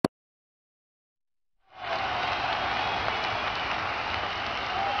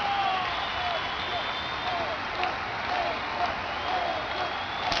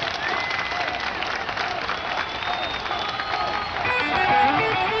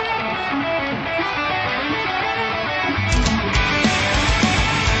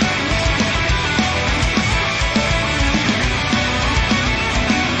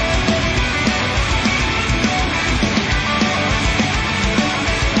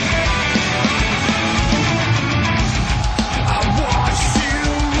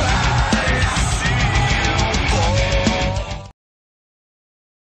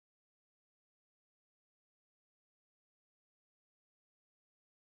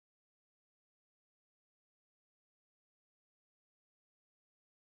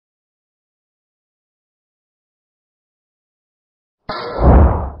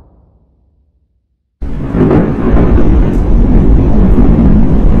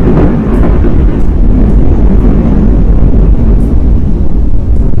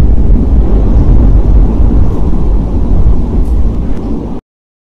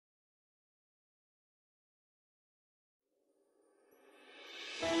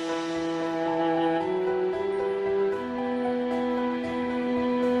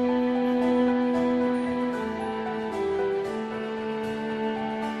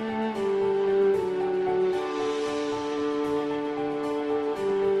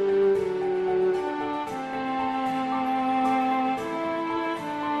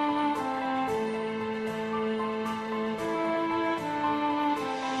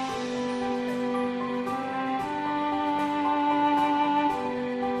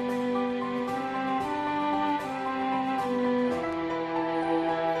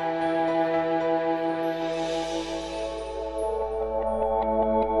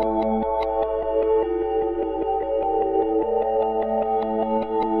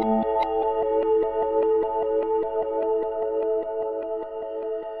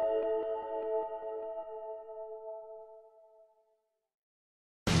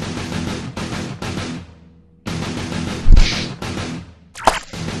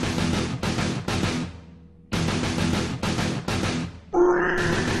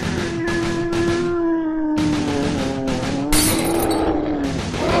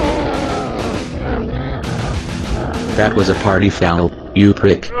That was a party foul, you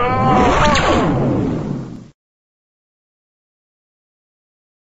prick.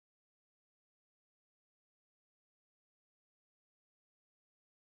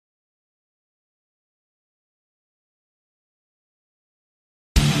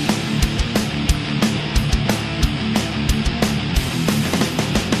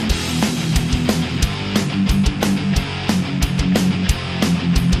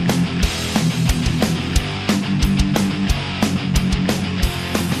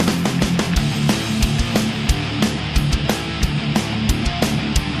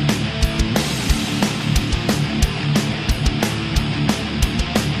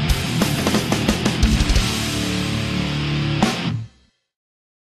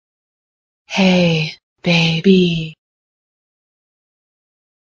 Hey, baby.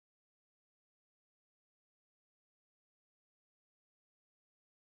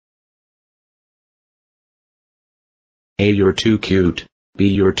 A, you're too cute. B,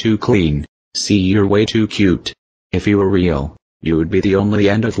 you're too clean. C, you're way too cute. If you were real, you would be the only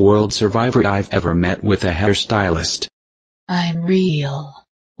end-of-world survivor I've ever met with a hairstylist. I'm real.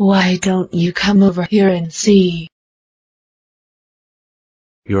 Why don't you come over here and see?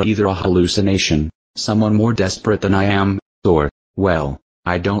 You're either a hallucination, someone more desperate than I am, or, well,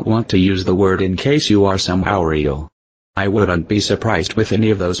 I don't want to use the word in case you are somehow real. I wouldn't be surprised with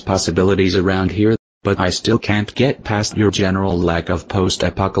any of those possibilities around here, but I still can't get past your general lack of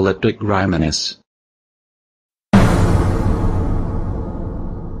post-apocalyptic griminess.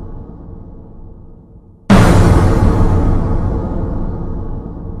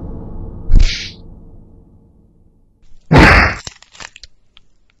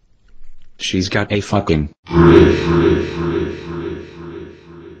 She's got a fucking...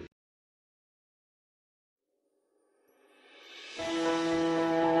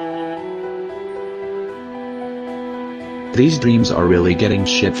 These dreams are really getting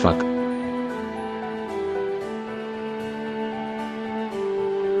shitfuck.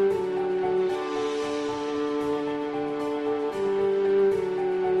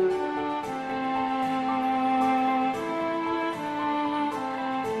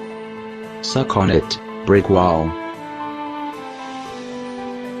 Suck on it, brick wall.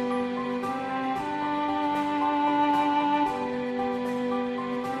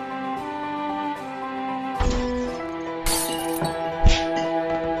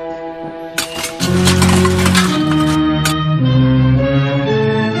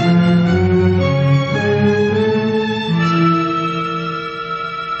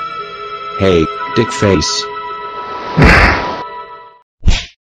 Hey, dick face.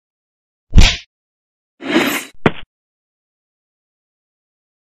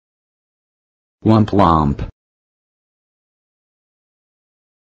 Womp womp.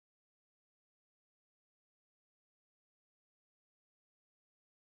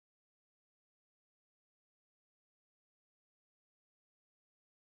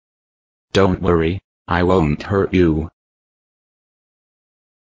 Don't worry, I won't hurt you.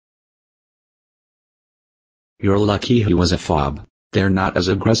 You're lucky he was a fob. They're not as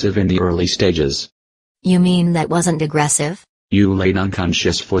aggressive in the early stages. You mean that wasn't aggressive? You laid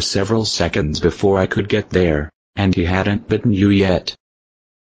unconscious for several seconds before I could get there. and he hadn't bitten you yet.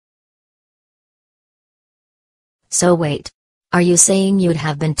 So wait. Are you saying you'd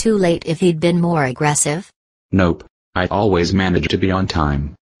have been too late if he'd been more aggressive? Nope, I always manage to be on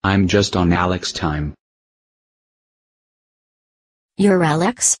time. I'm just on Alex time. You're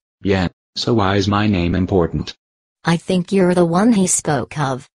Alex? Yeah, so why is my name important? I think you're the one he spoke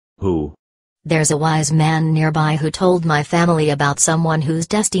of. Who? There's a wise man nearby who told my family about someone who's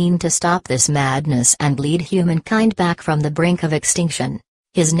destined to stop this madness and lead humankind back from the brink of extinction.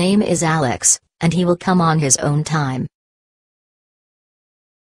 His name is Alex, and he will come on his own time.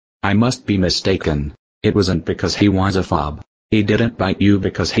 I must be mistaken. It wasn't because he was a fob. He didn't bite you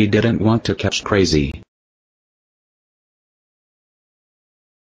because he didn't want to catch crazy.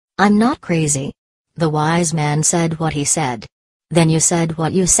 I'm not crazy. The wise man said what he said. Then you said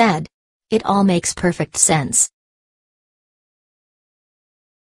what you said. It all makes perfect sense.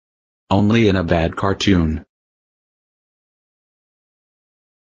 Only in a bad cartoon.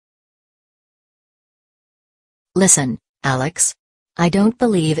 Listen, Alex. I don't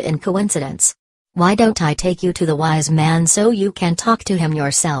believe in coincidence. Why don't I take you to the wise man so you can talk to him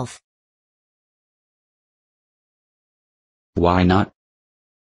yourself? Why not?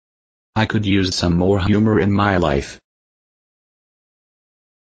 I could use some more humor in my life.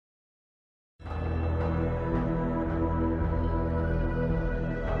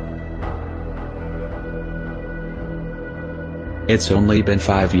 It's only been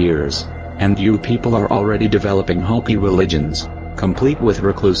 5 years, and you people are already developing hokey religions, complete with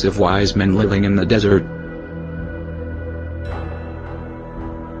reclusive wise men living in the desert.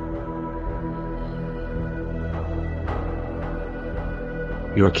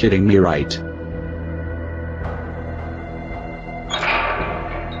 You're kidding me, right?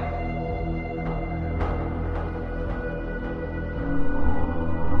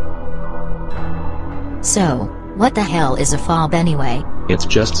 So, what the hell is a fob anyway? It's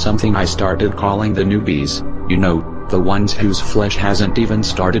just something I started calling the newbies, you know, the ones whose flesh hasn't even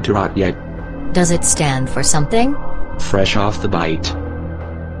started to rot yet. Does it stand for something? Fresh off the bite.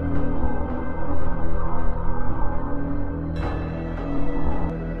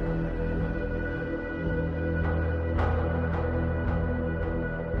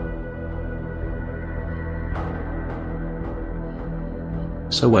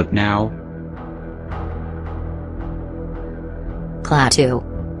 So what now? Klaatu.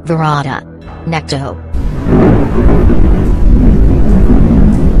 Virata. Necto.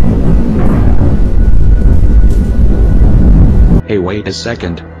 Hey, wait a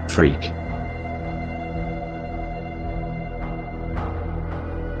second, freak.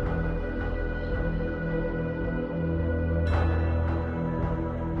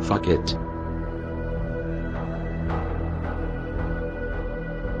 Fuck it.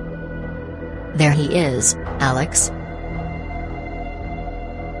 There he is, Alex.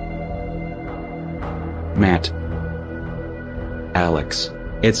 Matt. Alex,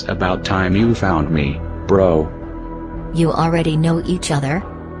 it's about time you found me, bro. You already know each other?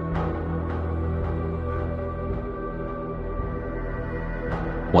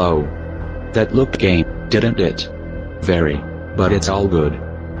 Whoa. That looked game, didn't it? Very. But it's all good.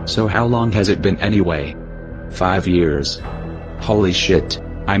 So how long has it been anyway? 5 years. Holy shit,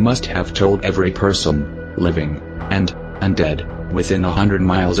 I must have told every person, living, and undead, within 100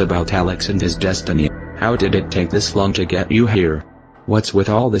 miles about Alex and his destiny. How did it take this long to get you here? What's with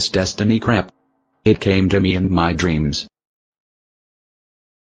all this destiny crap? It came to me in my dreams.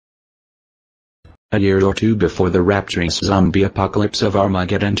 A year or two before the rapturous zombie apocalypse of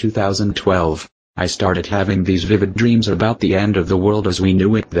Armageddon 2012, I started having these vivid dreams about the end of the world as we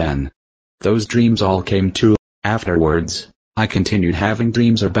knew it then. Those dreams all came true. Afterwards, I continued having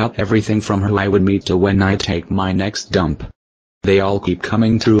dreams about everything from who I would meet to when I'd take my next dump. They all keep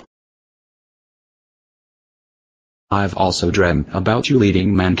coming true. I've also dreamt about you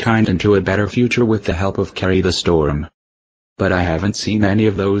leading mankind into a better future with the help of Carry the Storm. But I haven't seen any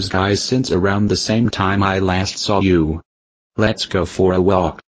of those guys since around the same time I last saw you. Let's go for a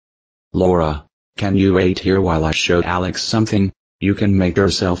walk. Laura, can you wait here while I show Alex something? You can make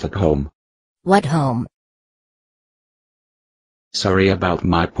yourself at home. What home? Sorry about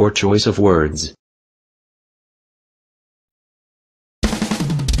my poor choice of words.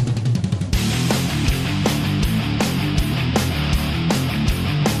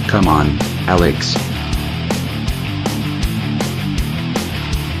 Come on, Alex.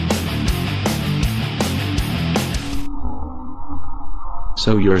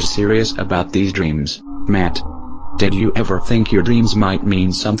 So you're serious about these dreams, Matt? Did you ever think your dreams might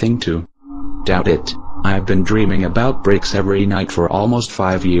mean something too? Doubt it. I've been dreaming about bricks every night for almost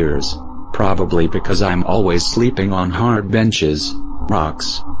 5 years. Probably because I'm always sleeping on hard benches,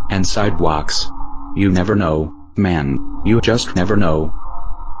 rocks, and sidewalks. You never know, man, you just never know.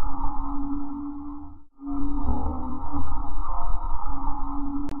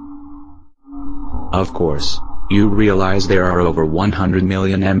 Of course, you realize there are over 100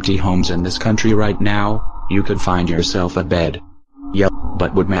 million empty homes in this country right now. You could find yourself a bed. Yep,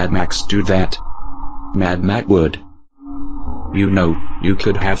 but would Mad Max do that? Mad Max would. You know, you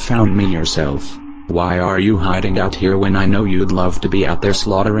could have found me yourself. Why are you hiding out here when I know you'd love to be out there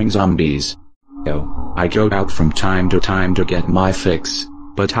slaughtering zombies? Oh, I go out from time to time to get my fix,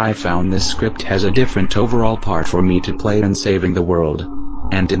 but I found this script has a different overall part for me to play in saving the world.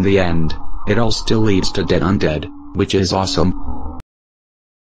 And in the end, it all still leads to Dead Undead, which is awesome.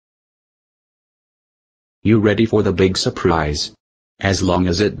 You ready for the big surprise? As long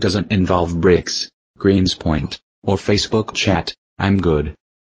as it doesn't involve bricks, Greenspoint, or Facebook chat, I'm good.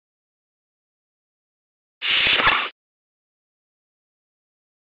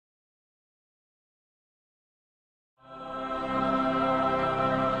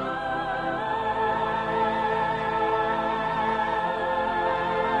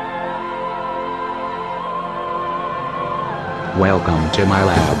 Welcome to my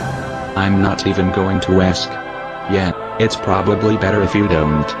lab. I'm not even going to ask. Yeah, it's probably better if you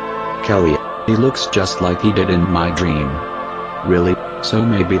don't. Kelly, he looks just like he did in my dream. Really? So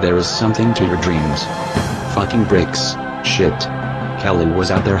maybe there is something to your dreams. Fucking bricks. Shit. Kelly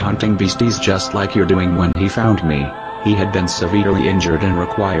was out there hunting beasties just like you're doing when he found me. He had been severely injured and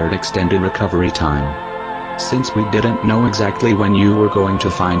required extended recovery time. Since we didn't know exactly when you were going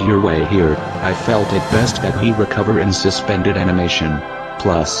to find your way here, I felt it best that he recover in suspended animation.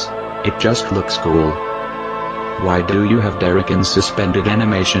 Plus, it just looks cool. Why do you have Derek in suspended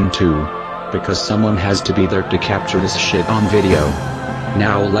animation too? Because someone has to be there to capture this shit on video.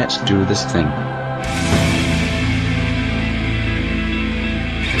 Now let's do this thing.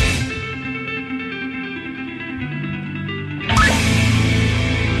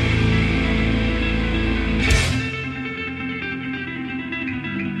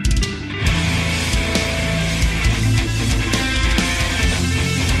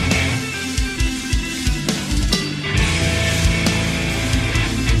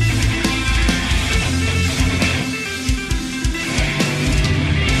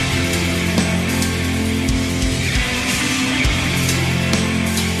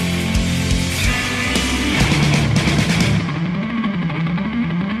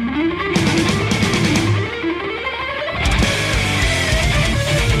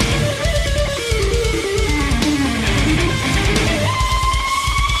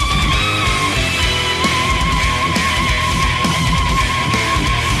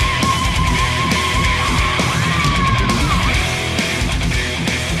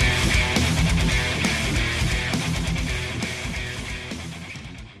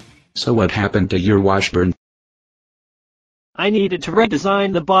 So what happened to your Washburn? I needed to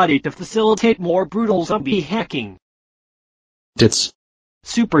redesign the body to facilitate more brutal zombie hacking. Tits.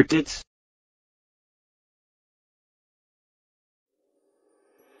 Super tits.